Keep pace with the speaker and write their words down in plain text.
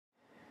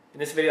In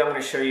this video, I'm going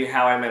to show you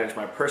how I manage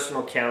my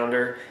personal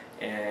calendar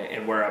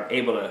and where I'm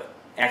able to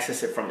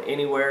access it from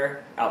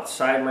anywhere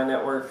outside my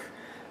network,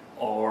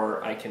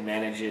 or I can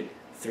manage it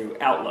through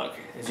Outlook.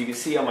 As you can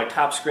see on my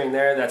top screen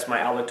there, that's my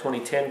Outlook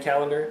 2010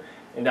 calendar,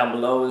 and down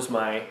below is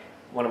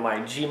one of my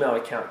Gmail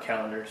account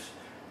calendars.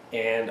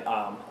 And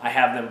I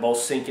have them both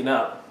syncing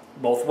up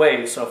both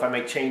ways. So if I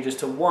make changes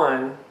to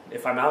one,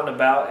 if I'm out and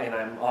about and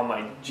I'm on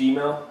my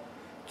Gmail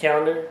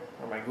calendar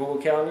or my Google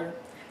calendar,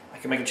 I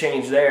can make a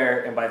change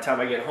there, and by the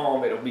time I get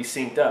home, it'll be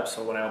synced up.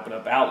 So when I open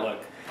up Outlook,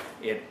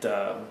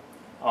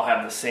 I'll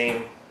have the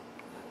same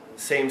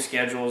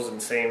schedules and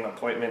same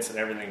appointments and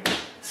everything.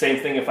 Same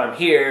thing if I'm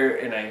here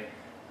and I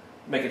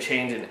make a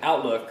change in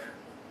Outlook,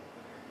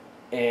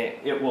 and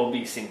it will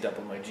be synced up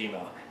with my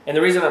Gmail. And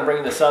the reason I'm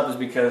bringing this up is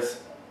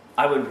because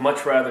I would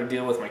much rather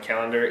deal with my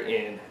calendar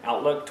in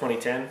Outlook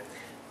 2010.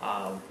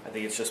 I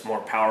think it's just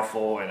more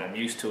powerful, and I'm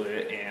used to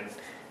it, and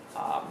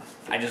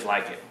I just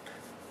like it.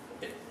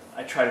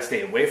 I try to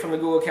stay away from the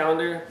Google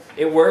Calendar.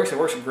 It works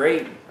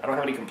great. I don't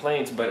have any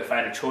complaints, but if I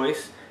had a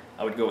choice,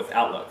 I would go with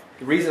Outlook.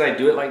 The reason I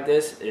do it like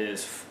this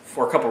is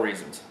for a couple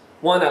reasons.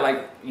 One, I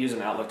like using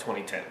Outlook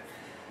 2010.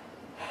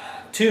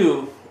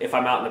 Two, if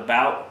I'm out and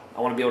about,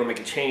 I want to be able to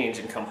make a change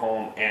and come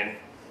home and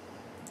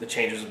the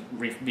changes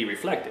be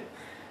reflected.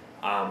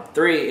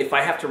 Three, if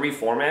I have to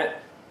reformat,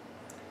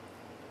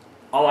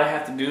 all I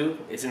have to do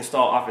is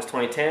install Office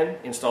 2010,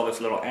 install this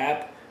little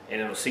app,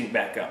 and it'll sync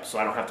back up, so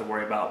I don't have to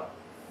worry about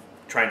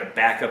trying to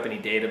back up any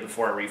data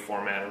before I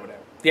reformat or whatever.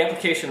 The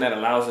application that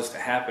allows this to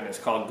happen is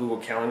called Google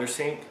Calendar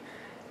Sync,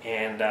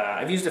 and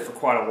I've used it for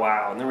quite a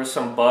while, and there were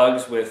some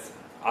bugs with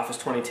Office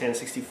 2010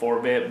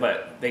 64-bit,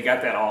 but they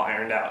got that all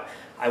ironed out.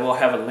 I will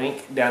have a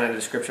link down in the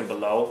description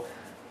below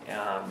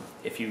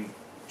if you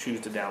choose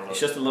to download.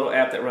 It's just a little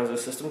app that runs a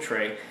system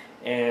tray,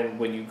 and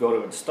when you go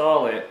to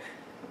install it,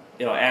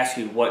 it'll ask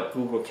you what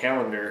Google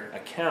Calendar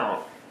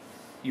account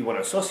you want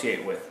to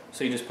associate with.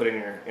 So you just put in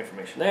your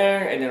information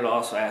there, and then it'll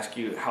also ask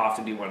you how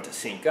often do you want it to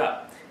sync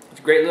up. It's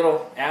a great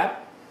little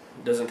app.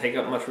 It doesn't take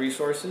up much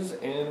resources,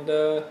 and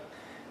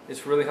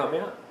it's really helped me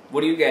out. What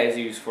do you guys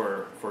use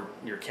for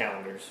your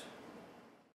calendars?